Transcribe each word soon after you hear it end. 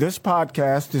This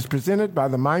podcast is presented by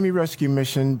the Miami Rescue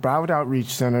Mission Broward Outreach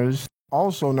Centers,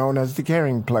 also known as The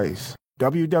Caring Place.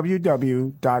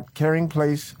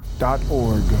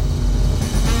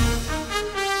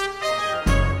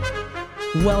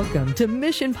 www.caringplace.org. Welcome to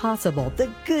Mission Possible,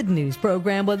 the good news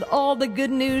program with all the good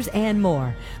news and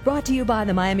more. Brought to you by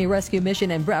the Miami Rescue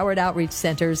Mission and Broward Outreach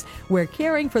Centers, where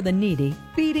caring for the needy,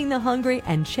 feeding the hungry,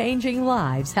 and changing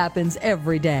lives happens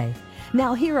every day.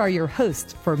 Now here are your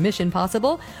hosts for Mission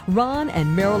Possible, Ron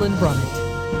and Marilyn Brummett.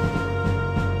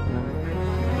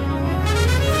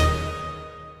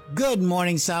 Good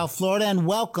morning, South Florida, and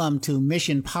welcome to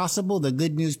Mission Possible, the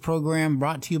good news program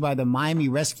brought to you by the Miami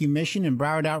Rescue Mission and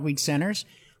Broward Outreach Centers.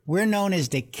 We're known as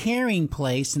the Caring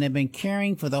Place and have been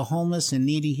caring for the homeless and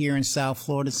needy here in South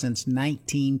Florida since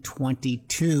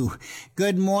 1922.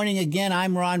 Good morning again.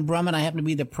 I'm Ron Brummett. I happen to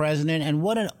be the president, and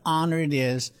what an honor it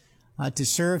is to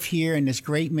serve here in this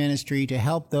great ministry to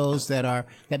help those that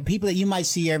people that you might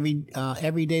see every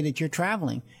day that you're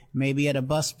traveling, maybe at a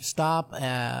bus stop,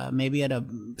 maybe at a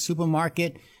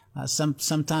supermarket,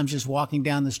 sometimes just walking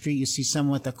down the street, you see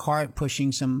someone with a cart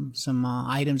pushing some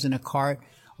items in a cart,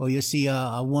 or you'll see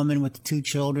a woman with two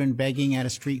children begging at a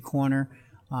street corner.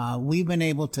 We've been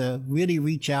able to really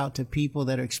reach out to people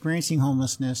that are experiencing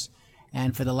homelessness,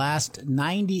 and for the last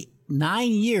 99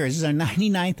 years, this is our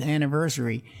 99th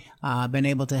anniversary, been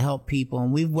able to help people,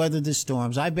 and we've weathered the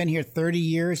storms. I've been here 30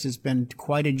 years. It's been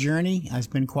quite a journey. It's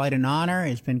been quite an honor.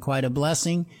 It's been quite a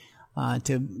blessing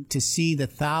to see the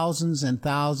thousands and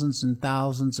thousands and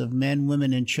thousands of men,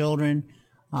 women, and children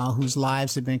whose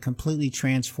lives have been completely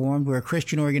transformed. We're a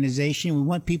Christian organization. We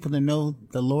want people to know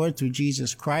the Lord through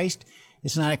Jesus Christ.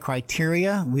 It's not a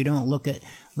criteria. We don't look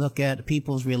at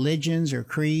people's religions or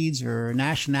creeds or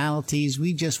nationalities.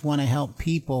 We just want to help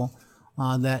people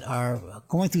that are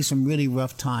going through some really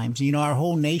rough times. You know, our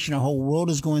whole nation, our whole world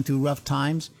is going through rough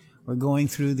times. We're going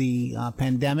through the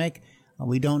pandemic.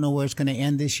 We don't know where it's going to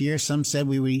end this year. Some said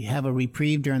we would have a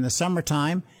reprieve during the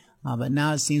summertime, but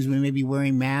now it seems we may be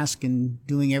wearing masks and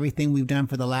doing everything we've done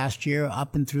for the last year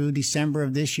up and through December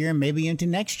of this year, maybe into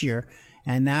next year.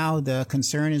 And now the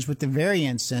concern is with the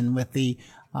variants and with the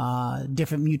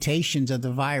different mutations of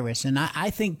the virus. And I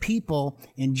think people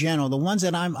in general, the ones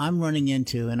that I'm running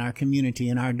into in our community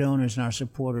and our donors and our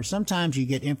supporters, sometimes you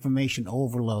get information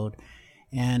overload.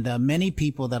 And many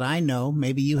people that I know,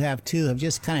 maybe you have too, have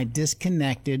just kind of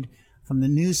disconnected from the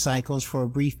news cycles for a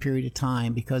brief period of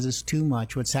time because it's too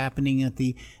much. What's happening at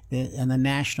the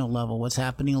national level, what's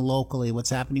happening locally, what's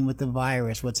happening with the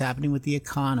virus, what's happening with the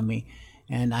economy.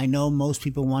 And I know most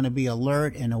people want to be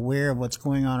alert and aware of what's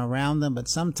going on around them, but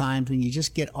sometimes when you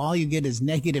just get, all you get is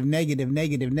negative,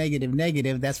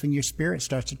 that's when your spirit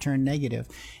starts to turn negative.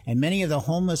 And many of the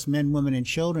homeless men, women, and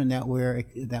children that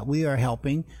we are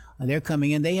helping, they're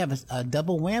coming in, they have a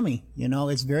double whammy. You know,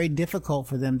 it's very difficult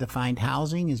for them to find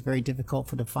housing. It's very difficult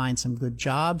for them to find some good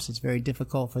jobs. It's very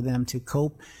difficult for them to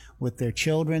cope with their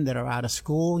children that are out of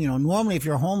school. You know, normally if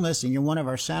you're homeless and you're one of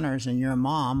our centers and you're a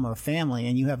mom or family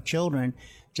and you have children,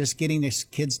 just getting their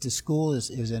kids to school is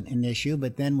an issue.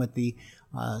 But then with the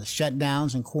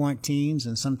shutdowns and quarantines,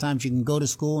 and sometimes you can go to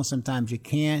school and sometimes you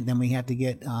can't, then we have to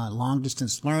get long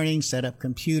distance learning, set up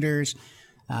computers,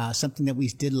 something that we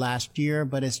did last year.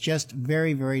 But it's just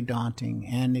very, very daunting,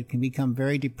 and it can become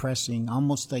very depressing,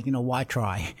 almost like, you know, why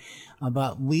try?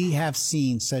 But we have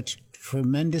seen such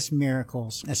tremendous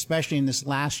miracles, especially in this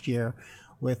last year,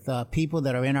 with people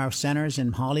that are in our centers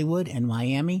in Hollywood and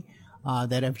Miami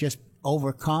that have just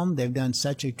overcome. They've done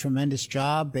such a tremendous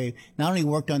job. They not only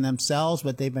worked on themselves,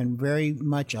 but they've been very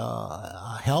much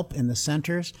a help in the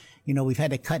centers. You know, we've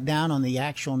had to cut down on the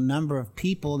actual number of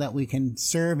people that we can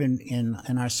serve in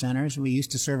our centers. We used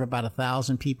to serve about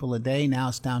 1,000 people a day. Now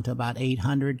it's down to about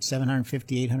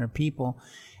 750, 800 people.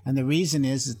 And the reason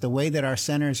is that the way that our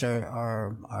centers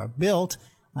are built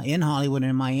in Hollywood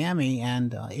and Miami,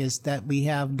 and is that we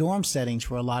have dorm settings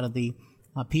for a lot of the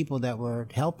people that we're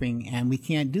helping, and we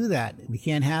can't do that. We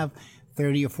can't have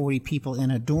 30 or 40 people in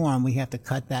a dorm. We have to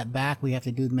cut that back. We have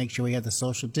to make sure we have the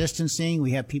social distancing.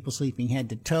 We have people sleeping head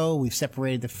to toe. We've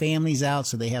separated the families out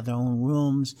so they have their own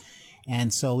rooms,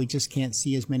 and so we just can't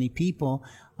see as many people.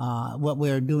 What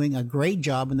we're doing a great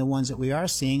job in the ones that we are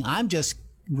seeing. I'm just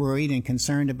worried and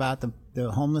concerned about the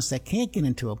homeless that can't get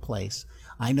into a place.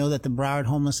 I know that the Broward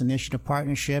Homeless Initiative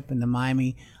Partnership and the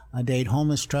Miami-Dade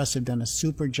Homeless Trust have done a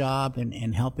super job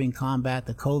in helping combat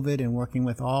the COVID and working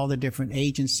with all the different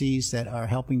agencies that are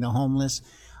helping the homeless.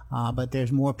 But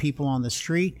there's more people on the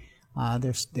street.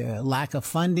 There's the lack of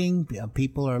funding.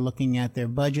 People are looking at their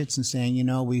budgets and saying, you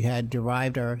know, we had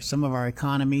derived some of our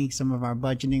economy, some of our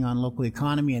budgeting on local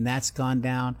economy, and that's gone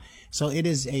down. So it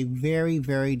is a very,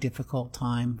 very difficult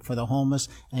time for the homeless,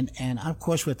 and of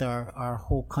course with our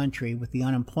whole country, with the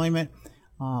unemployment,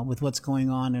 with what's going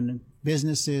on in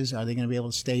businesses. Are they going to be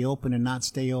able to stay open and not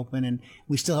stay open? And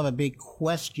we still have a big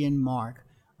question mark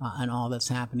on all that's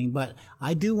happening. But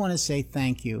I do want to say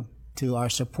thank you to our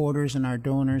supporters and our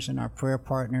donors and our prayer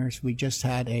partners. We just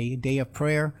had a day of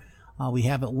prayer. We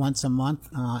have it once a month,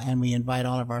 and we invite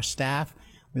all of our staff.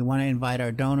 We want to invite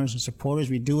our donors and supporters.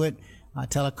 We do it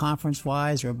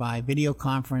teleconference-wise or by video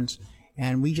conference.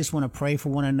 And we just want to pray for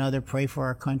one another, pray for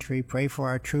our country, pray for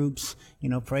our troops, you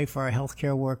know, pray for our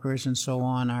healthcare workers and so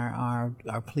on, our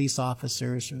police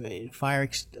officers, fire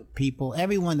people,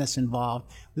 everyone that's involved.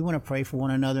 We want to pray for one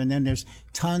another. And then there's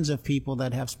tons of people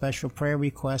that have special prayer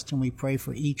requests, and we pray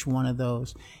for each one of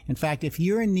those. In fact, if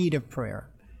you're in need of prayer,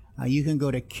 you can go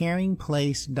to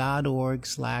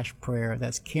caringplace.org/prayer.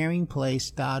 That's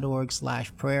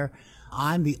caringplace.org/prayer.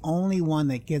 I'm the only one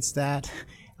that gets that.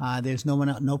 There's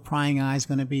no prying eyes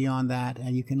going to be on that.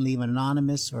 You can leave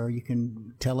anonymous, or you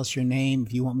can tell us your name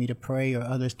if you want me to pray or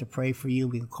others to pray for you.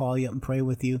 We can call you up and pray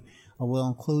with you. Or we'll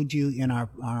include you in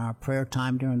our prayer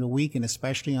time during the week, and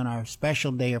especially on our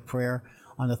special day of prayer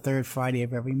on the third Friday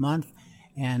of every month.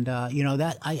 And, you know,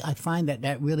 that I find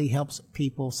that really helps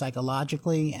people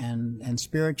psychologically and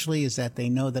spiritually, is that they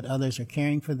know that others are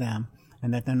caring for them,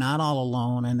 and that they're not all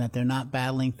alone, and that they're not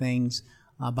battling things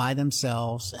by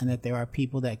themselves, and that there are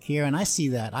people that care. And I see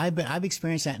that. I've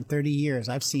experienced that in 30 years.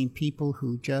 I've seen people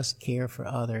who just care for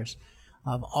others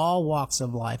of all walks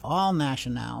of life, all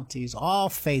nationalities, all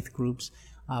faith groups,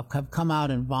 have come out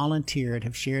and volunteered,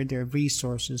 have shared their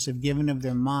resources, have given of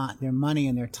their money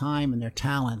and their time and their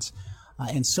talents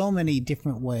in so many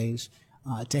different ways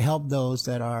to help those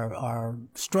that are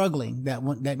struggling,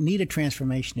 that need a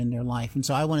transformation in their life. And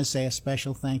so I want to say a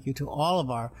special thank you to all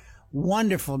of our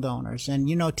wonderful donors. And,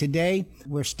 you know, today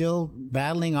we're still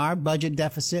battling our budget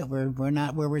deficit. We're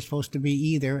not where we're supposed to be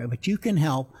either, but you can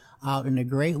help out in a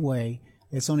great way.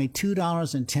 It's only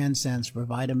 $2.10 to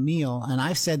provide a meal. And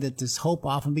I've said that this hope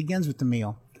often begins with the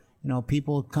meal. You know,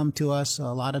 people come to us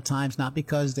a lot of times not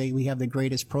because we have the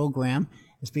greatest program.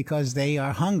 It's because they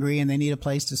are hungry and they need a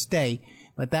place to stay.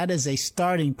 But that is a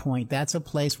starting point. That's a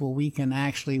place where we can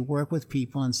actually work with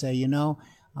people and say, you know,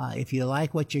 if you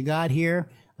like what you got here,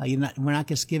 we're not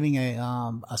just giving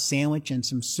a sandwich and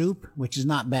some soup, which is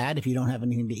not bad if you don't have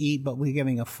anything to eat, but we're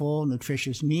giving a full,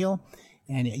 nutritious meal,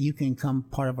 and you can come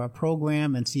part of our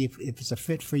program and see if it's a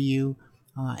fit for you,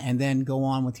 and then go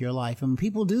on with your life. And when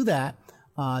people do that,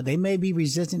 they may be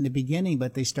resistant in the beginning,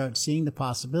 but they start seeing the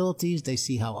possibilities. They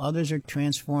see how others are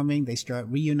transforming. They start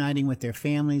reuniting with their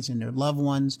families and their loved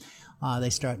ones.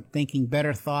 They start thinking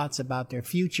better thoughts about their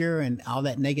future, and all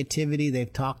that negativity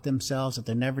they've talked themselves that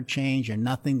they'll never change or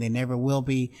nothing, they never will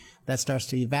be, that starts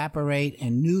to evaporate,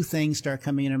 and new things start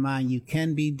coming in their mind. You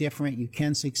can be different. You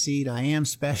can succeed. I am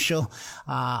special.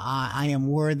 I am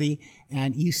worthy.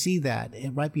 And you see that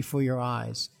right before your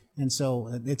eyes. And so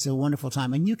it's a wonderful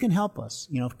time. And you can help us.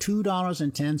 You know,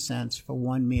 $2.10 for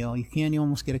one meal. You can't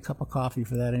almost get a cup of coffee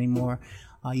for that anymore.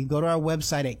 You go to our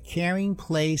website at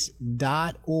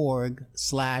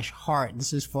caringplace.org/heart.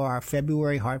 This is for our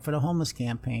February Heart for the Homeless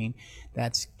campaign.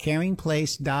 That's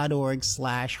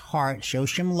caringplace.org/heart. Show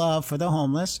some love for the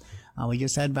homeless. We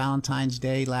just had Valentine's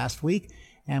Day last week,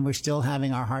 and we're still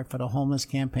having our Heart for the Homeless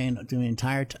campaign through the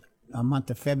entire month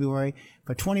of February.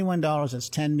 For $21, it's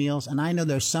 10 meals. And I know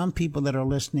there's some people that are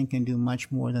listening can do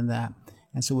much more than that.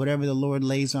 And so whatever the Lord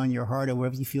lays on your heart or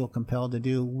whatever you feel compelled to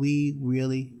do, we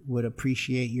really would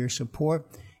appreciate your support.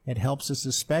 It helps us,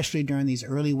 especially during these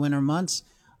early winter months.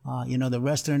 You know, the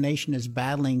rest of the nation is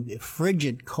battling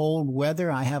frigid, cold weather.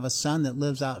 I have a son that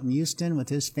lives out in Houston with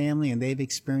his family, and they've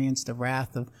experienced the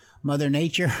wrath of Mother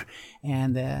Nature,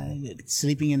 and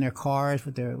sleeping in their cars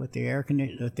with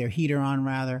their heater on,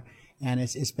 rather. And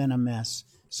it's been a mess.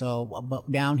 So,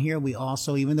 but down here, we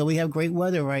also, even though we have great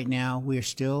weather right now, we're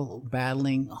still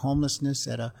battling homelessness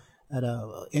at a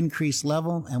increased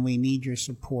level, and we need your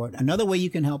support. Another way you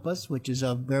can help us, which is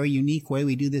a very unique way,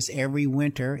 we do this every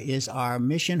winter, is our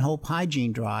Mission Hope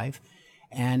Hygiene Drive.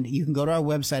 And you can go to our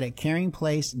website at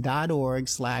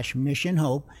caringplace.org/Mission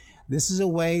Hope. This is a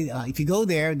way, if you go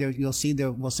there, you'll see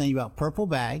we'll send you out purple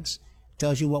bags. It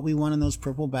tells you what we want in those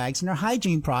purple bags, and they're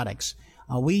hygiene products.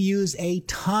 We use a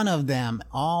ton of them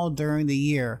all during the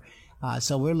year.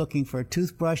 So we're looking for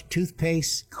toothbrush,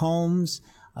 toothpaste, combs,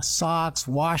 socks,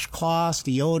 washcloths,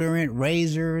 deodorant,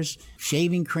 razors,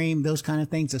 shaving cream, those kind of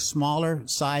things. The smaller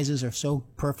sizes are so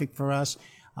perfect for us.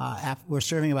 We're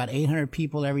serving about 800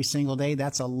 people every single day.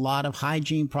 That's a lot of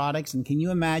hygiene products. And can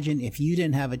you imagine if you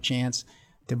didn't have a chance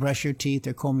to brush your teeth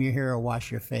or comb your hair or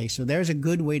wash your face? So there's a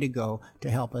good way to go to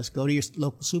help us. Go to your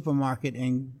local supermarket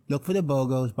and look for the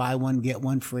BOGOs. Buy one, get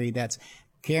one free. That's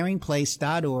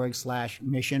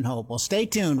caringplace.org/Mission Hope. Well, stay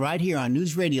tuned right here on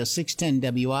News Radio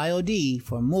 610 WIOD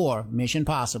for more Mission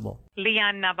Possible.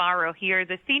 Leanne Navarro here,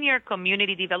 the Senior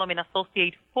Community Development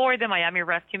Associate for the Miami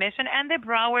Rescue Mission and the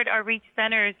Broward Outreach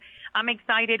Centers. I'm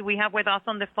excited. We have with us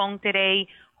on the phone today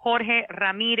Jorge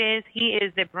Ramirez. He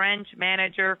is the branch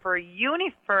manager for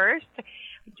UniFirst.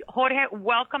 Jorge,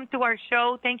 welcome to our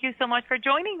show. Thank you so much for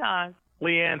joining us.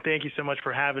 Leanne, thank you so much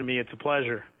for having me. It's a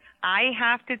pleasure. I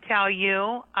have to tell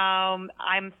you,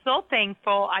 I'm so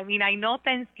thankful. I mean, I know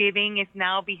Thanksgiving is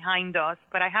now behind us,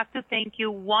 but I have to thank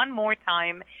you one more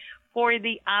time for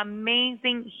the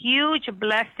amazing, huge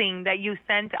blessing that you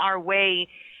sent our way.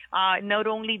 Not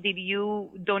only did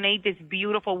you donate these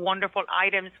beautiful, wonderful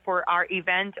items for our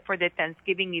event, for the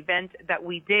Thanksgiving event that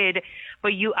we did,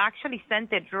 but you actually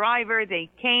sent a driver.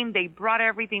 They came, they brought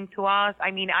everything to us.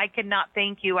 I mean, I cannot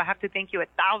thank you. I have to thank you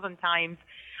 1,000 times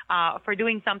for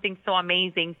doing something so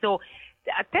amazing. So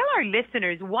tell our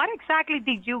listeners, what exactly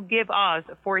did you give us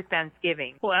for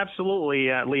Thanksgiving? Well, absolutely,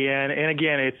 Leanne. And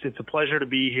again, it's a pleasure to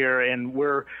be here, and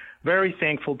we're very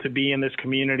thankful to be in this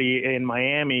community in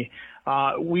Miami.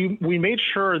 We made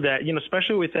sure that,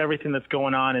 especially with everything that's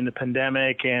going on in the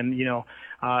pandemic and,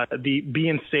 the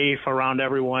being safe around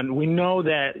everyone, we know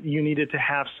that you needed to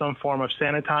have some form of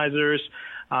sanitizers.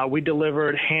 We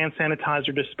delivered hand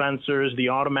sanitizer dispensers, the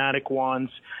automatic ones.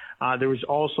 There was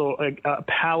also a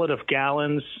pallet of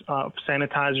gallons of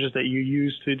sanitizers that you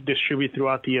used to distribute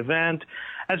throughout the event,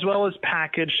 as well as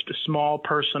packaged small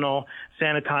personal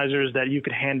sanitizers that you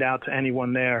could hand out to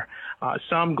anyone there.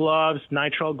 Some gloves,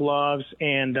 nitrile gloves,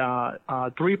 and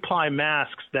 3-ply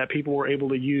masks that people were able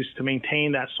to use to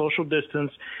maintain that social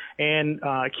distance and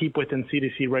keep within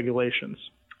CDC regulations.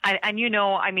 And I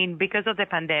mean, because of the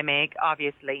pandemic,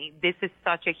 obviously, this is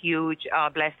such a huge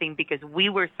blessing because we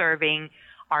were serving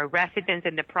our residents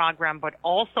in the program, but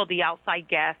also the outside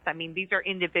guests. I mean, these are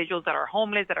individuals that are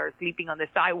homeless, that are sleeping on the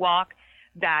sidewalk,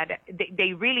 that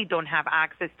they really don't have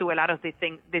access to a lot of these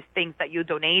things that you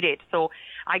donated. So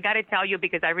I got to tell you,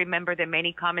 because I remember the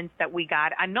many comments that we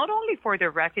got, and not only for the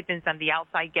residents and the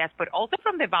outside guests, but also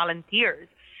from the volunteers.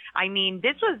 I mean,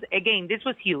 this was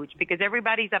huge because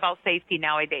everybody's about safety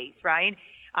nowadays, right?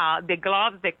 The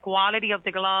gloves, the quality of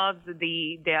the gloves,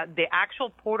 the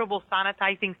actual portable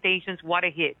sanitizing stations, what a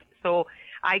hit. So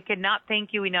I cannot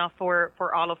thank you enough for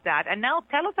all of that. And now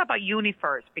tell us about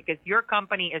UniFirst, because your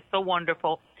company is so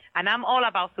wonderful. And I'm all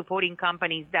about supporting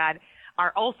companies that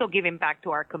are also giving back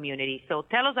to our community. So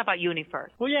tell us about UniFirst.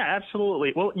 Well, yeah,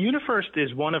 absolutely. Well, UniFirst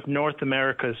is one of North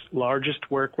America's largest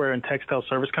workwear and textile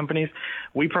service companies.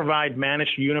 We provide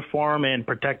managed uniform and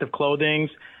protective clothing,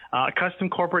 custom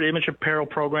corporate image apparel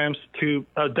programs to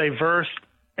diverse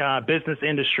business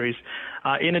industries.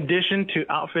 In addition to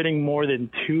outfitting more than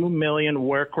 2 million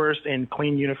workers in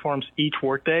clean uniforms each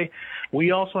workday,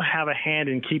 we also have a hand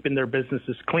in keeping their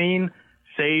businesses clean,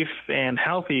 safe, and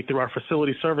healthy through our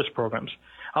facility service programs,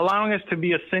 allowing us to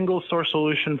be a single source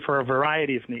solution for a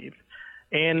variety of needs.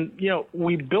 And,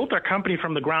 we built our company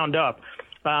from the ground up.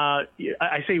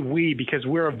 I say we because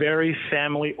we're a very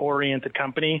family-oriented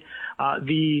company.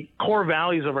 The core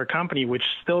values of our company, which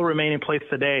still remain in place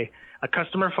today, a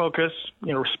customer focus,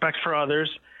 respect for others,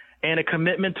 and a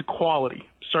commitment to quality,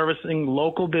 servicing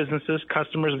local businesses,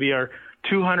 customers via our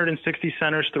 260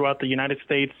 centers throughout the United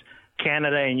States,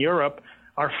 Canada, and Europe.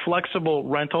 Our flexible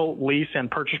rental, lease,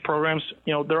 and purchase programs,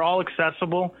 they're all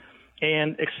accessible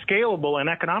and scalable and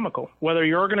economical. Whether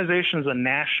your organization is a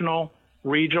national,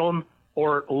 regional,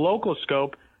 or local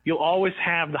scope, you'll always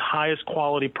have the highest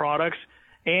quality products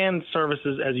and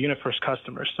services as UniFirst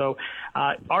customers. So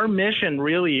our mission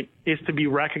really is to be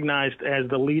recognized as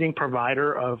the leading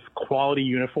provider of quality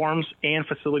uniforms and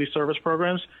facility service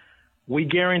programs. We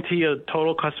guarantee a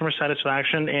total customer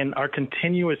satisfaction, and our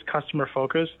continuous customer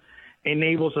focus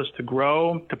enables us to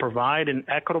grow, to provide an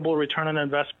equitable return on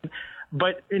investment,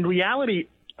 but in reality,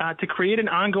 to create an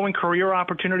ongoing career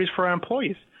opportunities for our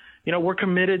employees. We're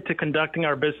committed to conducting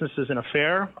our businesses in a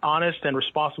fair, honest, and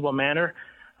responsible manner,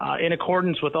 in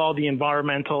accordance with all the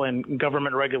environmental and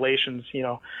government regulations.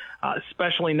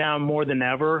 Especially now more than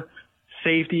ever,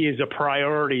 safety is a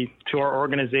priority to our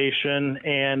organization,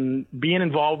 and being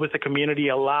involved with the community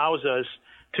allows us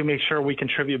to make sure we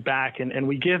contribute back and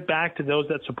we give back to those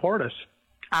that support us.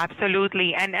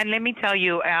 Absolutely. And let me tell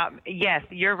you, yes,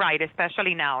 you're right,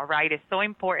 especially now, right? It's so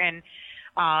important.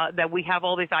 that we have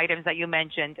all these items that you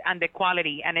mentioned, and the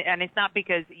quality. And it's not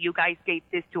because you guys gave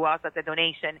this to us as a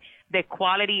donation. The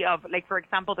quality of, like, for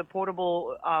example, the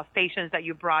portable stations that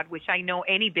you brought, which I know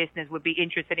any business would be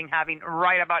interested in having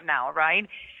right about now, right?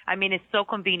 I mean, it's so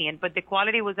convenient, but the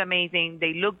quality was amazing.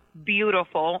 They look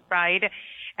beautiful, right?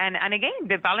 And again,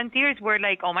 the volunteers were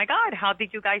like, oh my God, how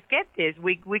did you guys get this?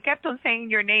 We kept on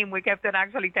saying your name. We kept on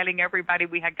actually telling everybody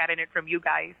we had gotten it from you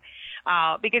guys.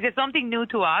 Because it's something new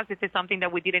to us. This is something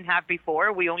that we didn't have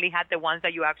before. We only had the ones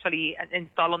that you actually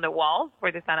install on the walls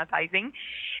for the sanitizing.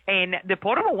 And the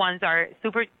portable ones are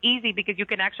super easy because you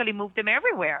can actually move them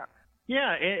everywhere.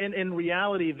 Yeah, in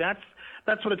reality, that's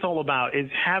what it's all about, is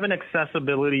having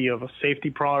accessibility of a safety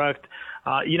product.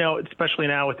 Especially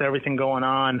now with everything going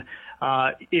on,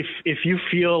 if you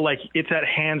feel like it's at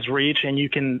hand's reach and you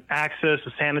can access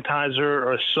a sanitizer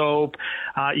or a soap,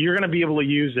 you're going to be able to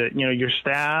use it. Your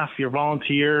staff, your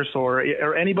volunteers, or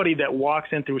anybody that walks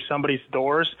in through somebody's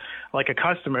doors, like a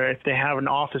customer, if they have an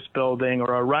office building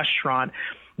or a restaurant,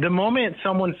 the moment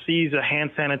someone sees a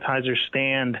hand sanitizer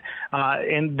stand,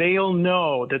 and they'll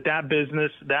know that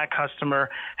business, that customer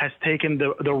has taken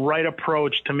the right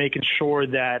approach to making sure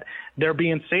that they're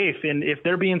being safe. And if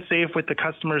they're being safe with the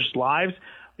customers' lives,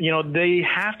 they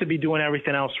have to be doing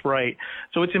everything else right.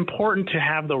 So it's important to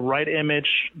have the right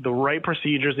image, the right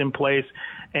procedures in place,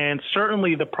 and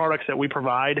certainly the products that we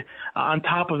provide, on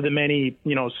top of the many,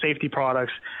 safety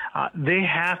products, they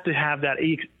have to have that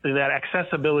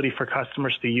accessibility for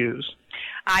customers to use.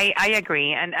 I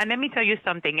agree. And let me tell you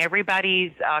something.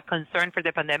 Everybody's concern for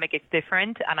the pandemic is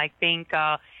different, and I think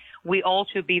we all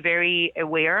should be very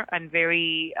aware and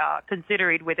very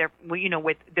considerate with the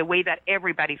way that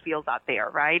everybody feels out there,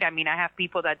 right? I mean, I have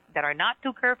people that are not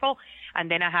too careful, and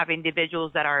then I have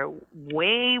individuals that are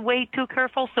way, way too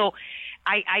careful. So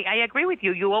I agree with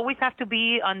you. You always have to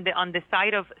be on the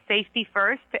side of safety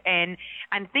first and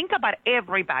think about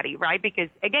everybody, right? Because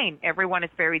again, everyone is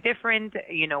very different.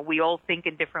 We all think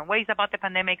in different ways about the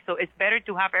pandemic. So it's better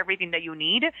to have everything that you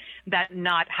need than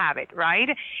not have it,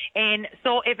 right? And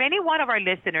so if any one of our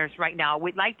listeners right now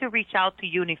would like to reach out to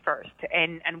UniFirst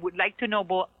and would like to know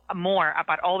more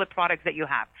about all the products that you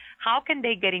have, how can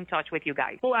they get in touch with you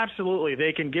guys? Well, absolutely.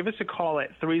 They can give us a call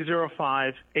at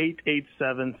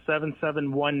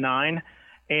 305-887-7719,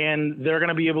 and they're going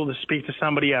to be able to speak to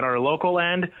somebody at our local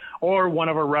end, or one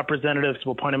of our representatives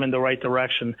will point them in the right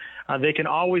direction. They can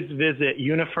always visit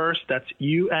UniFirst, that's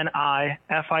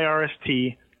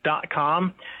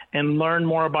UNIFIRST.com, and learn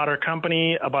more about our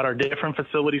company, about our different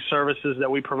facility services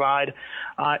that we provide.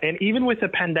 And even with the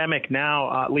pandemic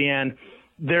now, Leanne,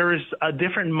 there's a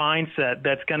different mindset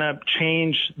that's going to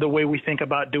change the way we think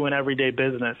about doing everyday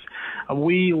business.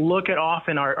 We look at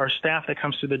often our staff that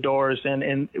comes through the doors,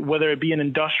 and whether it be an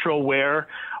industrial wear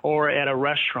or at a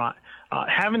restaurant,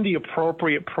 having the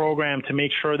appropriate program to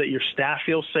make sure that your staff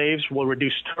feels safe will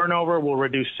reduce turnover, will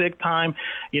reduce sick time,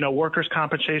 workers'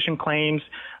 compensation claims,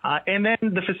 and then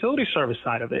the facility service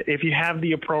side of it. If you have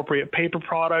the appropriate paper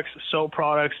products, soap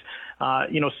products,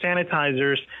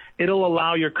 sanitizers, it'll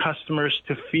allow your customers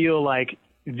to feel like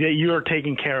that you're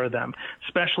taking care of them,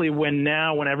 especially when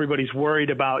everybody's worried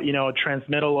about,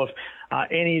 transmittal of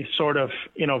any sort of,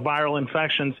 viral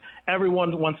infections.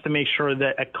 Everyone wants to make sure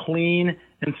that a clean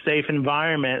and safe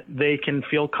environment they can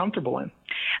feel comfortable in.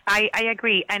 I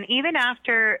agree. And even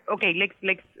after,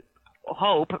 let's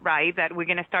hope, right, that we're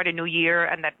going to start a new year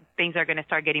and that things are going to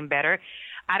start getting better.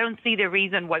 I don't see the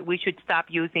reason why we should stop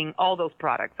using all those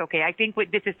products. Okay, I think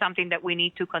this is something that we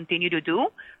need to continue to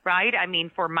do, right? I mean,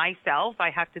 for myself,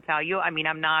 I have to tell you, I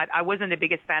wasn't the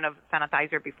biggest fan of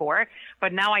sanitizer before,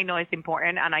 but now I know it's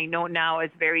important, and I know now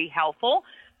it's very helpful.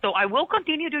 So I will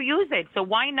continue to use it. So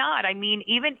why not? I mean,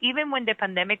 even when the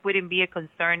pandemic wouldn't be a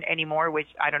concern anymore, which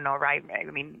I don't know, right?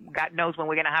 I mean, God knows when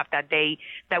we're going to have that day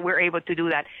that we're able to do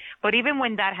that. But even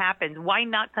when that happens, why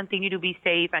not continue to be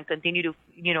safe and continue to,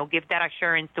 give that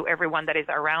assurance to everyone that is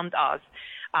around us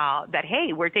that,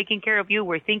 hey, we're taking care of you,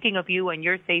 we're thinking of you and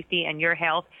your safety and your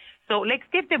health. So let's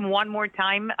give them one more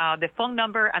time, the phone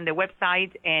number and the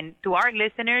website. And to our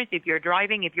listeners, if you're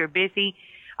driving, if you're busy,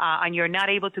 and you're not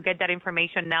able to get that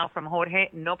information now from Jorge,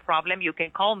 no problem. You can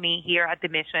call me here at the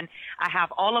Mission. I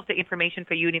have all of the information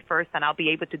for UniFirst, and I'll be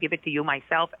able to give it to you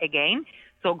myself again.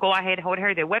 So go ahead,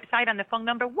 Jorge, the website and the phone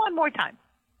number one more time.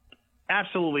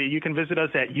 Absolutely. You can visit us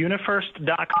at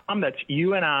unifirst.com. That's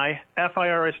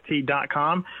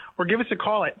UNIFIRST.com. Or give us a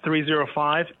call at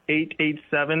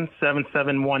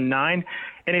 305-887-7719.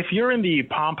 And if you're in the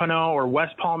Pompano or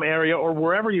West Palm area or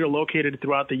wherever you're located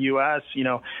throughout the U.S.,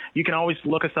 you can always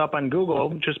look us up on Google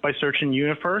just by searching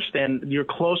UniFirst and your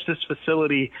closest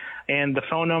facility and the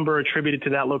phone number attributed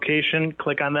to that location.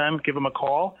 Click on them, give them a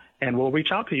call, and we'll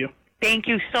reach out to you. Thank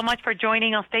you so much for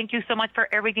joining us. Thank you so much for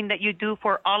everything that you do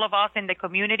for all of us in the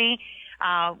community.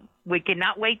 We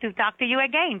cannot wait to talk to you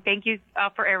again. Thank you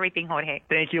for everything, Jorge.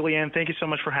 Thank you, Leanne. Thank you so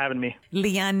much for having me.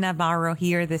 Leanne Navarro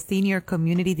here, the Senior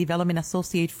Community Development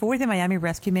Associate for the Miami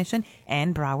Rescue Mission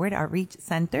and Broward Outreach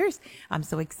Centers. I'm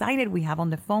so excited. We have on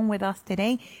the phone with us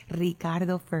today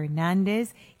Ricardo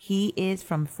Fernandez. He is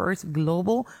from First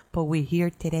Global, but we're here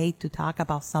today to talk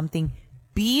about something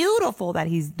beautiful that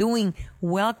he's doing.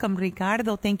 Welcome,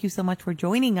 Ricardo. Thank you so much for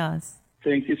joining us.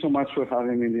 Thank you so much for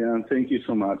having me, Leanne. Thank you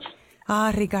so much.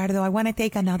 Ricardo, I want to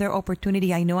take another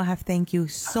opportunity. I know I have thanked you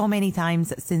so many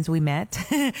times since we met,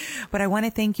 but I want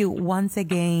to thank you once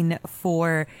again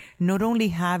for not only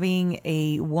having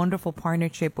a wonderful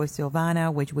partnership with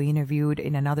Silvana, which we interviewed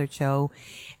in another show,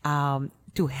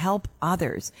 to help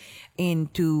others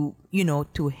and to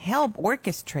help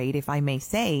orchestrate, if I may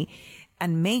say,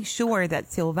 and make sure that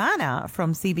Silvana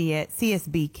from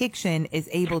CSB Kitchen is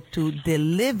able to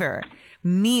deliver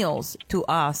meals to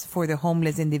us for the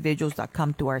homeless individuals that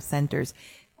come to our centers.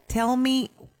 Tell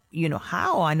me,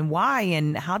 how and why,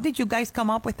 and how did you guys come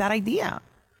up with that idea?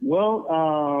 Well,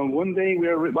 one day we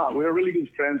are really good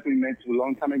friends. We met a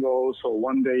long time ago. So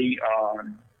one day,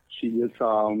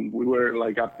 we were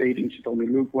like updating. She told me,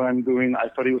 look what I'm doing. I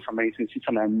thought it was amazing. She's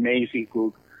an amazing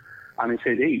cook. And I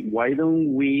said, hey, why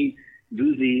don't we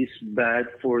do this,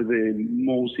 but for the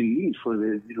most in need, for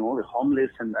the homeless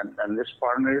and less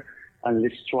partner, and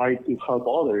let's try to help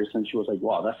others. And she was like,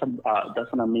 wow, that's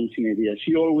an amazing idea.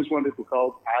 She always wanted to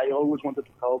help. I always wanted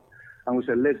to help. And we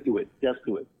said, let's do it. Just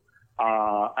do it.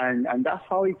 And that's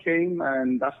how it came,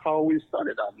 and that's how we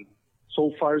started.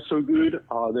 So far, so good,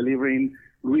 delivering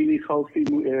really healthy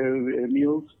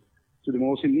meals to the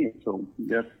most in need. So,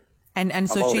 yes. And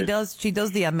so she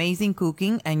does the amazing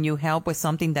cooking, and you help with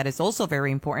something that is also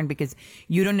very important because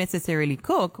you don't necessarily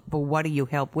cook, but what do you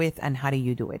help with and how do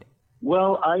you do it?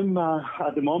 Well, I'm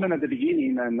at the moment at the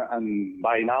beginning, and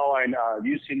by now I'm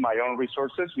using my own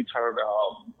resources, which are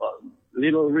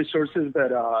little resources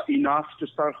that are enough to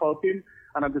start helping.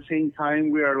 And at the same time,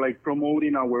 we are like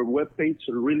promoting our webpage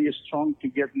really strong to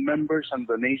get members and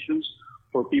donations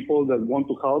for people that want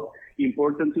to help.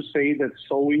 Important to say that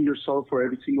sewing yourself for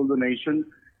every single donation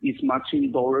is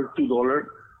matching $1 to $2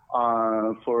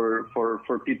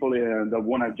 for people that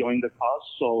want to join the cause.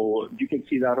 So you can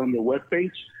see that on the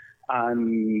webpage. And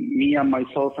me and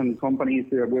myself and companies,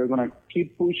 we're going to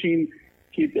keep pushing,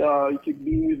 keep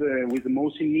being with the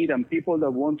most in need, and people that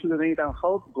want to donate and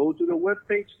help, go to the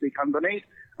webpage, they can donate,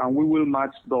 and we will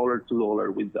match $1 to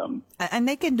 $2 with them. And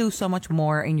they can do so much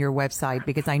more in your website,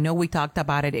 because I know we talked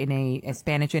about it in a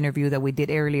Spanish interview that we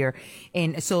did earlier.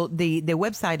 And so the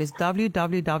website is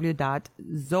www.zoe,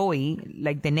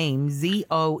 like the name,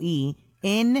 ZOE,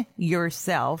 in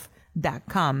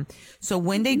yourself.com. So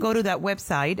when they go to that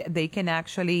website, they can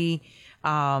actually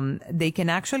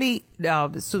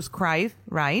subscribe,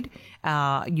 right?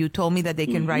 You told me that they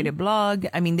can write a blog.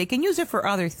 I mean, they can use it for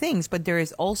other things, but there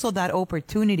is also that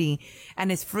opportunity,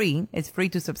 and it's free. It's free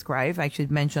to subscribe. I should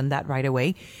mention that right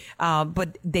away.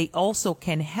 But they also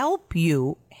can help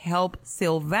you help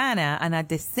Silvana, and at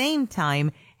the same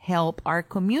time, help our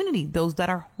community, those that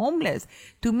are homeless.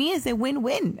 To me, it's a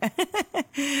win-win.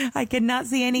 I cannot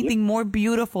see anything more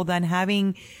beautiful than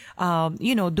having,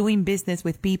 doing business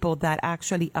with people that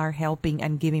actually are helping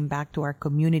and giving back to our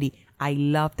community. I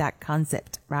love that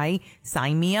concept, right?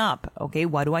 Sign me up. Okay.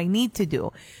 What do I need to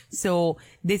do? So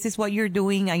this is what you're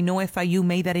doing. I know FIU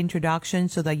made that introduction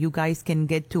so that you guys can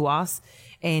get to us.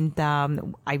 And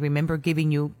I remember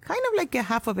giving you kind of like a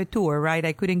half of a tour, right?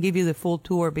 I couldn't give you the full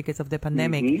tour because of the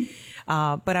pandemic.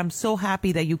 But I'm so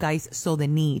happy that you guys saw the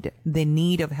need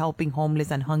of helping homeless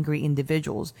and hungry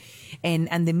individuals.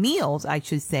 And the meals, I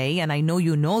should say, and I know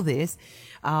you know this,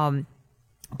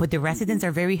 but the residents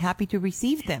are very happy to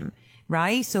receive them.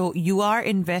 Right? So you are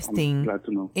investing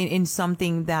in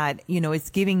something that, it's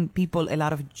giving people a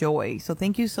lot of joy. So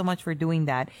thank you so much for doing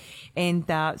that. And,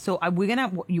 so we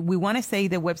want to say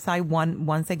the website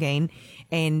once again.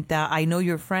 And, I know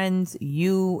your friends,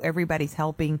 everybody's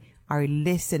helping. Our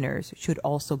listeners should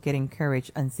also get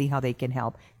encouraged and see how they can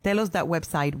help. Tell us that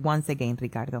website once again,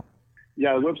 Ricardo.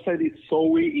 Yeah, the website is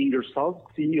Zoe in Yourself,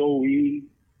 COE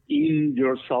in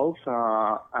Yourself.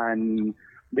 And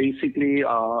Basically,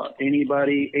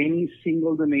 any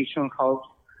single donation helps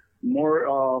more.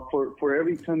 For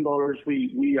every $10,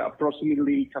 we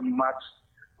approximately can match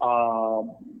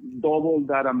double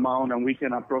that amount, and we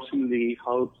can approximately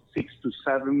help 6 to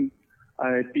 7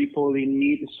 people in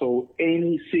need. So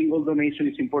any single donation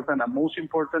is important, and most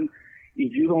important,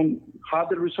 if you don't have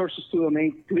the resources to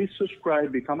donate, please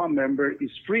subscribe, become a member.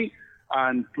 It's free,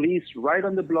 and please write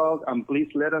on the blog, and please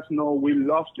let us know. We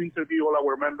love to interview all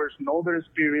our members, know their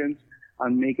experience,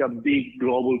 and make a big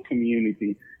global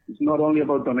community. It's not only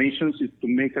about donations, it's to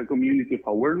make a community of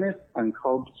awareness and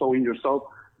help sowing yourself,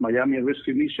 Miami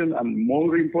Rescue Mission, and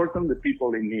more important, the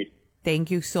people in need.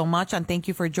 Thank you so much, and thank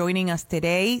you for joining us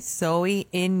today. Sow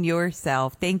in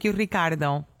yourself. Thank you,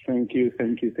 Ricardo. Thank you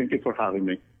for having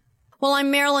me. Well,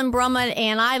 I'm Marilyn Brummett,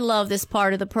 and I love this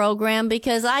part of the program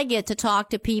because I get to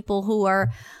talk to people who are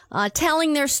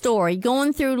telling their story,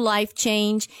 going through life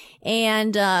change.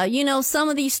 And, some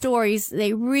of these stories,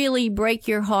 they really break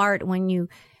your heart when you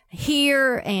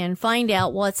hear and find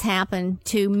out what's happened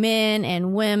to men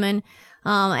and women.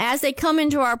 As they come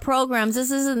into our programs, this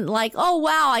isn't like, oh,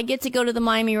 wow, I get to go to the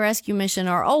Miami Rescue Mission,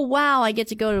 or, oh, wow, I get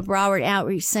to go to Broward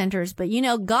Outreach Centers. But,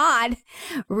 God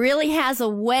really has a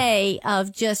way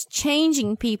of just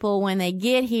changing people when they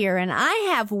get here. And I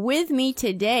have with me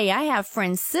today, I have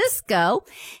Francisco.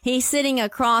 He's sitting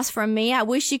across from me. I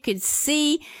wish you could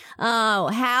see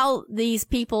how these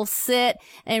people sit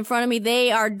in front of me.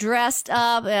 They are dressed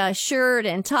up, shirt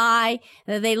and tie.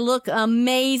 They look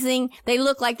amazing. They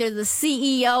look like they're the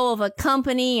CEO of a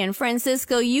company. And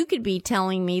Francisco, you could be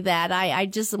telling me that. I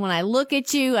just, when I look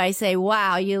at you, I say,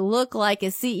 wow, you look like a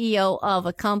CEO of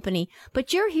a company.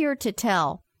 But you're here to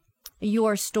tell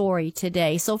your story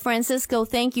today. So Francisco,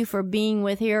 thank you for being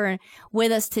with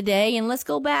us today. And let's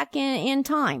go back in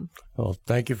time. Well,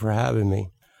 thank you for having me.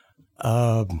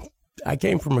 I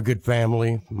came from a good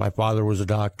family. My father was a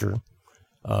doctor.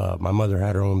 My mother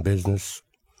had her own business.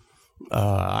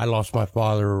 I lost my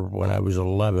father when I was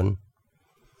 11,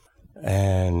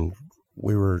 and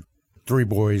we were 3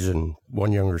 boys and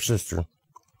 1 younger sister.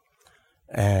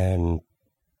 And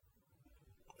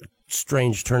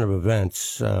strange turn of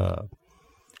events,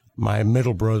 my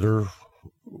middle brother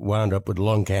wound up with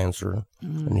lung cancer,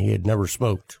 and he had never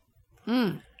smoked.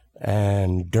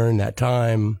 And during that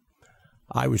time,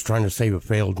 I was trying to save a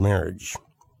failed marriage,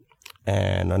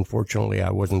 and unfortunately, I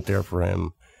wasn't there for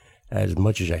him as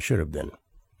much as I should have been.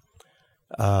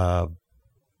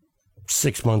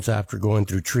 6 months after going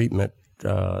through treatment,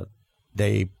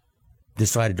 they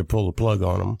decided to pull the plug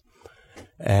on him,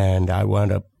 and I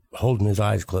wound up holding his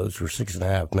eyes closed for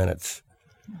 6.5 minutes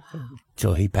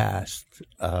till he passed.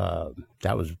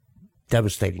 That was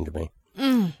devastating to me.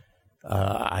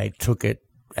 I took it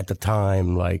at the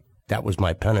time like that was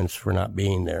my penance for not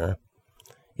being there,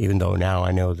 even though now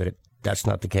I know that that's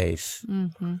not the case.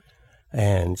 Mm-hmm.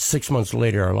 And 6 months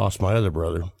later, I lost my other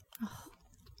brother.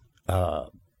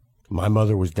 My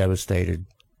mother was devastated.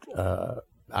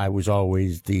 I was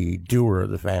always the doer of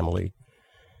the family.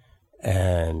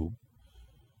 And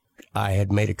I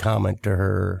had made a comment to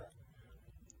her.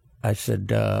 I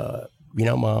said,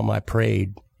 Mom, I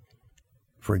prayed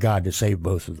for God to save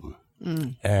both of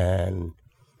them. And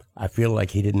I feel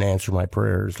like he didn't answer my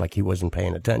prayers, like he wasn't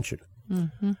paying attention.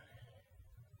 Mm-hmm.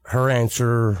 Her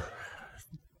answer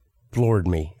floored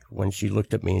me when she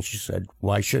looked at me and she said,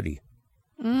 why should he?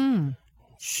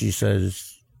 She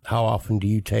says, how often do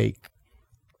you take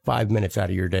 5 minutes out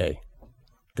of your day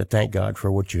to thank God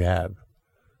for what you have?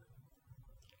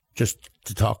 Just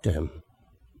to talk to him.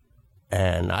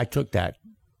 And I took that,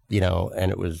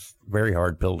 and it was a very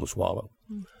hard pill to swallow.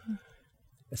 Mm-hmm.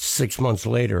 6 months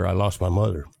later, I lost my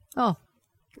mother. Oh.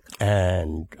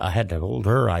 And I had to hold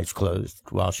her eyes closed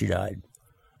while she died.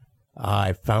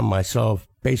 I found myself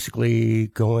basically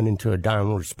going into a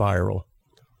downward spiral.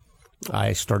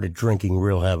 I started drinking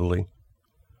real heavily.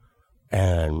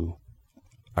 And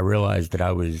I realized that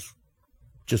I was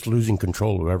just losing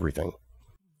control of everything.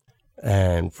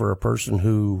 And for a person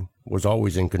who was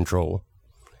always in control,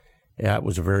 that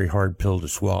was a very hard pill to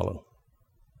swallow.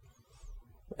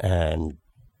 And,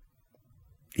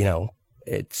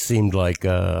 it seemed like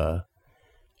there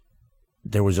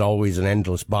was always an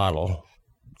endless bottle.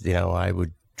 I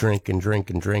would drink and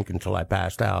drink and drink until I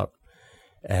passed out.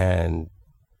 And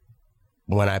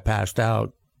when I passed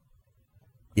out,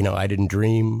 I didn't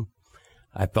dream.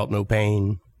 I felt no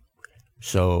pain.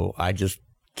 So I just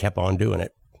kept on doing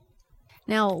it.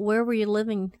 Now, where were you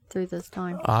living through this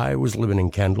time? I was living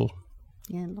in Kendall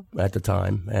at the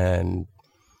time. And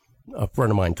a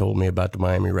friend of mine told me about the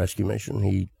Miami Rescue Mission.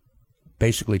 He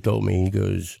basically told me, he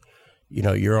goes,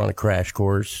 you're on a crash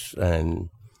course, and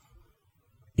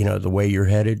the way you're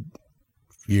headed,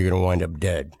 you're going to wind up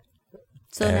dead.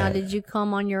 So now did you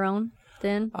come on your own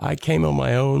then? I came on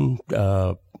my own.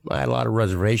 I had a lot of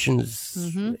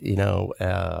reservations.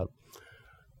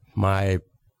 My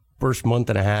first month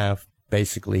and a half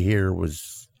basically here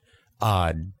was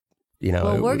odd.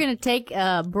 Well, we're going to take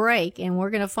a break, and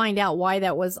we're going to find out why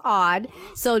that was odd.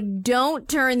 So don't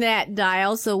turn that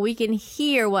dial so we can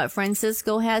hear what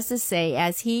Francisco has to say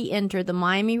as he entered the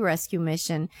Miami Rescue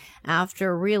Mission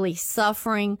after really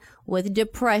suffering with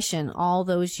depression all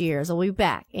those years. We'll be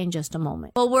back in just a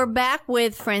moment. Well, we're back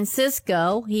with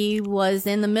Francisco. He was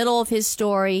in the middle of his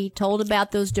story. He told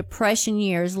about those depression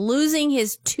years, losing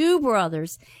his 2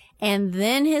 brothers and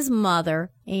then his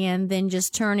mother, and then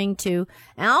just turning to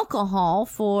alcohol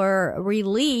for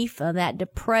relief of that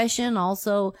depression.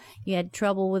 Also, you had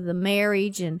trouble with the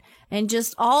marriage, and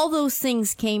just all those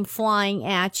things came flying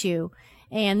at you.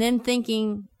 And then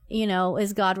thinking,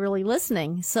 is God really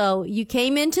listening? So you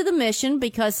came into the mission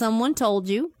because someone told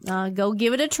you, go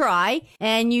give it a try.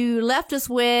 And you left us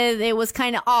with, it was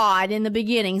kind of odd in the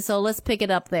beginning. So let's pick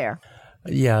it up there.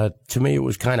 Yeah, to me it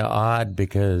was kind of odd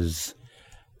because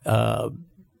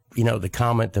the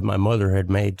comment that my mother had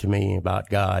made to me about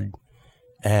God,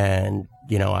 and,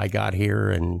 I got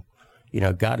here and,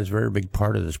 God is a very big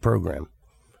part of this program.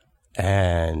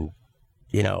 And,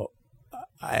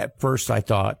 at first I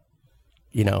thought,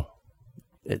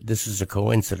 this is a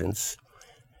coincidence.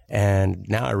 And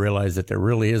now I realize that there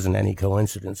really isn't any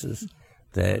coincidences,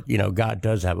 that, God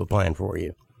does have a plan for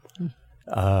you.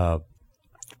 5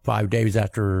 days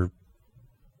after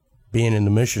being in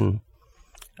the mission,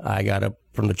 I got up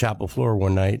from the chapel floor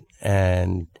one night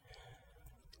and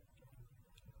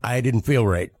I didn't feel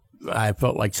right. I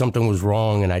felt like something was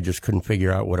wrong and I just couldn't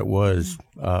figure out what it was.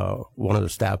 One of the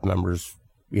staff members,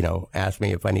 asked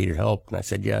me if I needed help, and I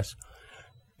said yes.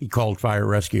 He called fire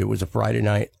rescue. It was a Friday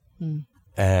night,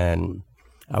 and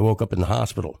I woke up in the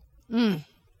hospital. And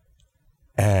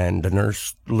the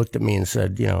nurse looked at me and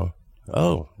said,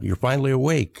 oh, you're finally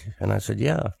awake. And I said,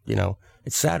 yeah,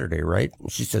 it's Saturday, right?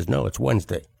 And she says, no, it's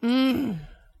Wednesday.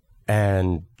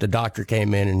 And the doctor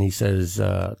came in and he says,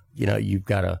 you've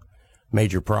got a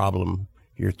major problem.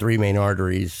 Your 3 main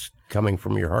arteries coming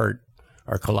from your heart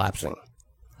are collapsing.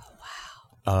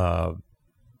 Wow.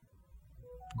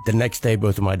 The next day,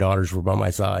 both of my daughters were by my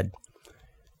side.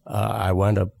 I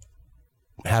wound up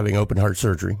having open heart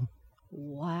surgery.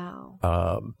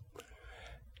 Wow.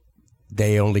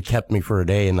 They only kept me for a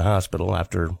day in the hospital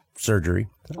after surgery.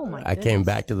 Oh my I came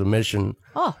back to the mission.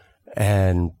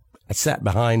 And I sat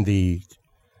behind the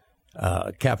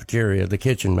cafeteria, the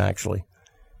kitchen actually,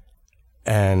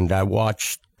 and I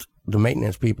watched the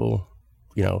maintenance people,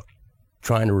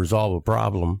 trying to resolve a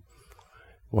problem.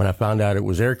 When I found out it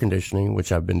was air conditioning, which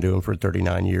I've been doing for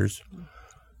 39 years,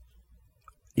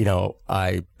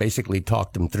 I basically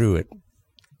talked them through it,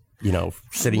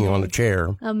 sitting on the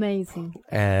chair. Amazing.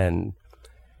 And,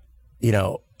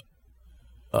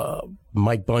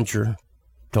 Mike Buncher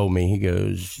told me, he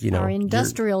goes, our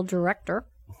industrial director.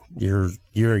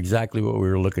 You're exactly what we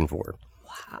were looking for.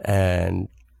 Wow. And,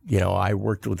 I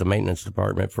worked with the maintenance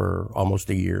department for almost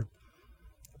a year.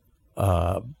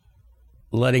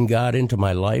 Letting God into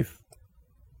my life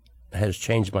has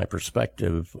changed my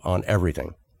perspective on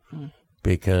everything.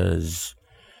 Because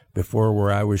before,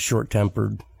 where I was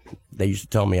short-tempered, they used to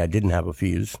tell me I didn't have a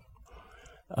fuse.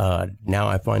 Now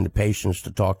I find the patience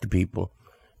to talk to people,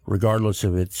 regardless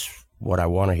if it's what I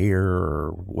want to hear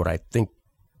or what I think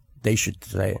they should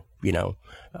say.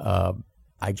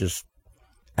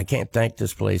 I can't thank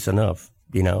this place enough.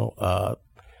 The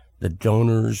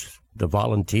donors, the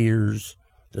volunteers,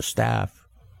 the staff,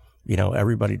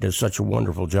 everybody does such a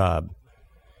wonderful job.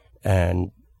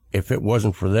 And if it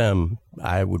wasn't for them,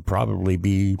 I would probably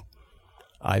be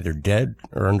either dead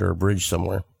or under a bridge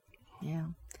somewhere. Yeah.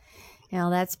 Now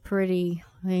that's pretty,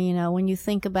 when you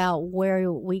think about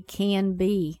where we can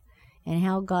be and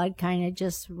how God kind of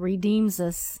just redeems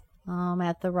us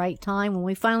at the right time when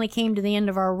we finally came to the end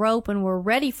of our rope and we're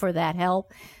ready for that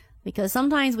help, because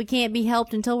sometimes we can't be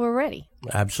helped until we're ready.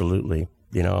 Absolutely.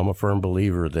 I'm a firm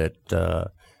believer that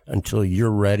until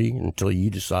you're ready, until you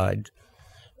decide,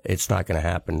 it's not going to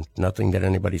happen. Nothing that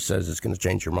anybody says is going to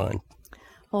change your mind.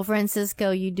 Well,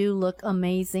 Francisco, you do look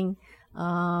amazing.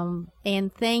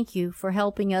 And thank you for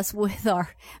helping us with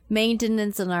our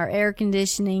maintenance and our air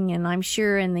conditioning, and I'm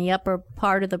sure in the upper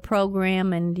part of the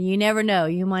program, and you never know,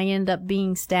 you might end up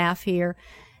being staff here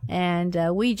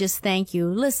And we just thank you.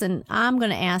 Listen, I'm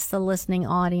going to ask the listening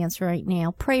audience right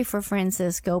now, pray for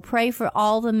Francisco. Pray for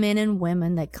all the men and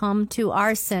women that come to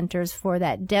our centers for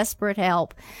that desperate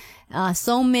help.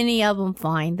 So many of them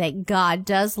find that God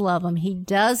does love them. He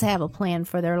does have a plan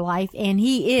for their life, and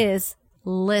He is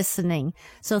listening.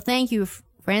 So thank you,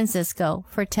 Francisco,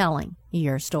 for telling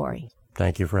your story.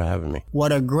 Thank you for having me.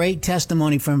 What a great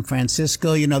testimony from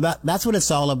Francisco. You know, that's what it's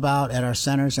all about at our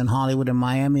centers in Hollywood and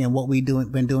Miami, and what we've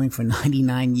been doing for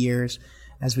 99 years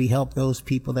as we help those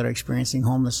people that are experiencing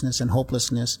homelessness and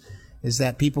hopelessness, is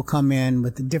that people come in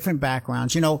with different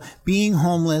backgrounds. You know, being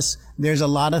homeless, there's a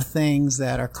lot of things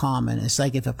that are common. It's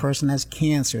like if a person has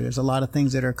cancer, there's a lot of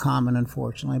things that are common,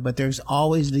 unfortunately, but there's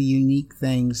always the unique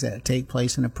things that take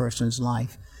place in a person's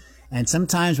life. And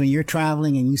sometimes when you're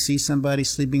traveling and you see somebody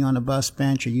sleeping on a bus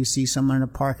bench, or you see someone in a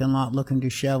parking lot looking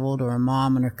disheveled, or a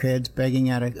mom and her kids begging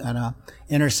at a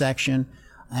intersection,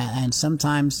 and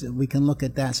sometimes we can look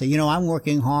at that and say, you know, I'm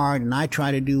working hard and I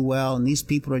try to do well, and these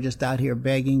people are just out here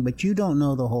begging, but you don't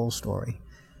know the whole story.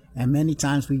 And many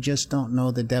times we just don't know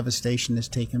the devastation that's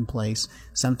taken place.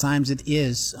 Sometimes it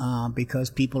is because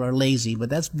people are lazy, but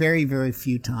that's very, very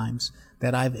few times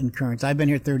that I've encountered. I've been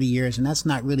here 30 years, and that's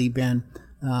not really been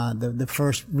the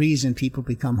first reason people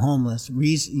become homeless.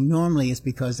 Normally it's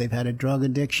because they've had a drug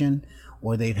addiction,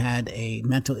 or they've had a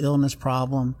mental illness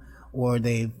problem, or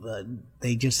they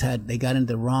got into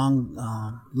the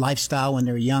wrong lifestyle when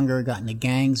they were younger, got into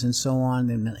gangs and so on,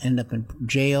 and ended up in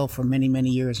jail for many, many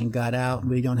years and got out.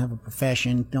 We don't have a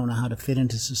profession, don't know how to fit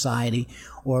into society.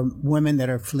 Or women that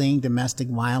are fleeing domestic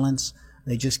violence.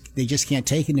 They just can't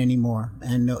take it anymore,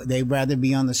 and they'd rather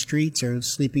be on the streets or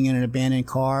sleeping in an abandoned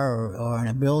car or in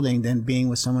a building than being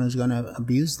with someone who's going to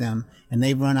abuse them. And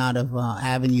they've run out of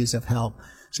avenues of help.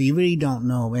 So you really don't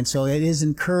know. And so it is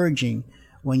encouraging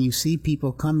when you see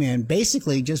people come in,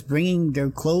 basically just bringing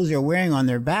their clothes they're wearing on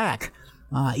their back.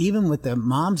 Even with the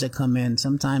moms that come in,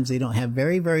 sometimes they don't have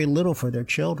very, very little for their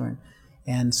children.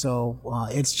 And so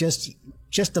it's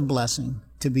just a blessing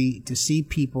to see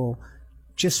people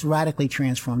just radically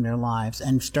transform their lives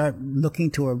and start looking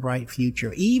to a bright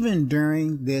future, even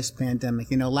during this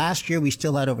pandemic. You know, last year we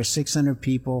still had over 600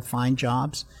 people find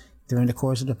jobs during the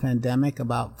course of the pandemic.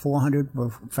 About 400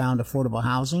 were found affordable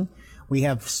housing. We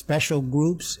have special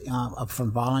groups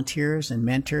from volunteers and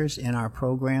mentors in our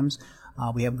programs.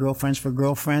 We have Girlfriends for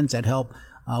Girlfriends that help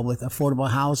with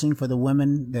affordable housing for the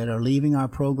women that are leaving our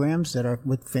programs that are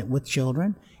with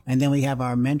children. And then we have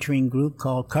our mentoring group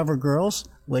called Cover Girls,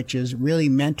 which is really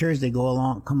mentors. They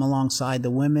come alongside the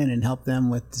women and help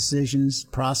them with decisions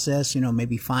process, you know,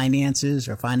 maybe finances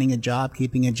or finding a job,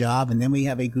 keeping a job. And then we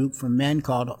have a group for men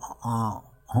called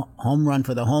Home Run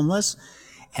for the Homeless.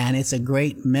 And it's a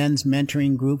great men's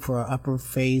mentoring group for our upper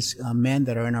phase men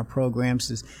that are in our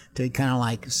programs to kind of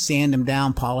like sand them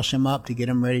down, polish them up to get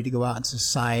them ready to go out in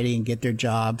society and get their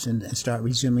jobs and start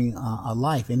resuming a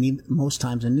life, and most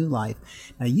times a new life.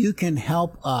 Now you can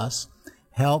help us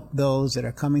help those that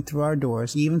are coming through our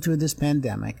doors, even through this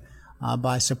pandemic,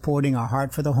 by supporting our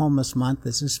Heart for the Homeless Month.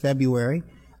 This is February.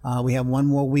 We have one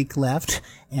more week left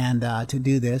and to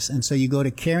do this. And so you go to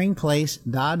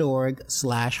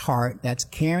caringplace.org/heart. That's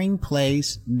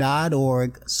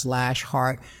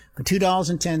caringplace.org/heart. For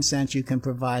 $2.10, you can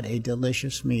provide a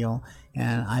delicious meal.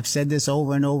 And I've said this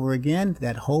over and over again,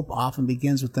 that hope often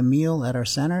begins with a meal at our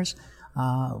centers.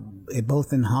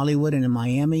 Both in Hollywood and in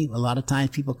Miami, a lot of times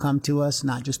people come to us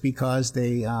not just because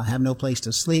they have no place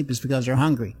to sleep, it's because they're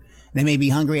hungry. They may be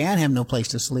hungry and have no place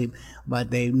to sleep,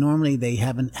 but they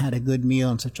haven't had a good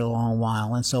meal in such a long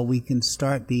while. And so we can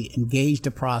engage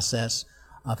the process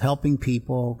of helping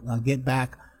people get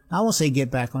back. I won't say get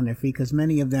back on their feet, because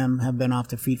many of them have been off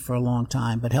their feet for a long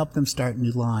time, but help them start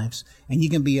new lives. And you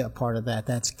can be a part of that.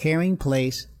 That's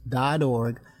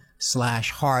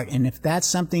caringplace.org/heart. And if that's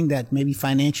something that maybe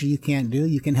financially you can't do,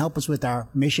 you can help us with our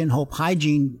Mission Hope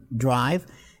Hygiene Drive.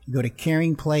 You go to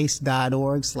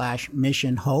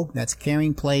caringplace.org/Mission Hope. That's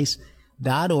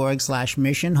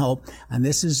caringplace.org/Mission Hope. And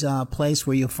this is a place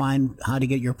where you'll find how to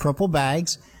get your purple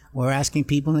bags. We're asking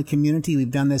people in the community.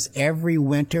 We've done this every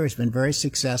winter. It's been very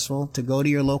successful, to go to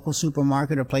your local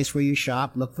supermarket or place where you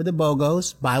shop, look for the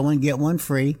BOGOs, buy one, get one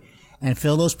free, and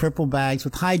fill those purple bags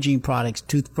with hygiene products,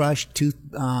 toothbrush,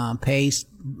 paste,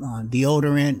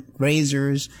 deodorant,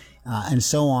 razors, and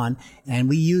so on. And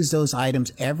we use those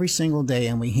items every single day,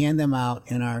 and we hand them out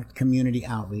in our community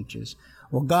outreaches.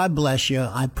 Well, God bless you.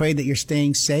 I pray that you're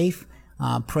staying safe.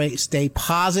 Stay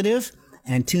positive,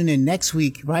 and tune in next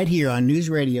week right here on News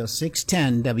Radio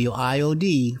 610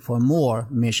 WIOD for more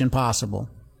Mission Possible.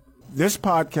 This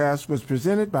podcast was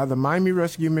presented by the Miami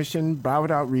Rescue Mission Broward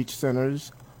Outreach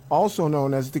Centers, also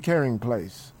known as The Caring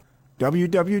Place.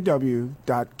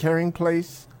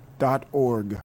 www.caringplace.org.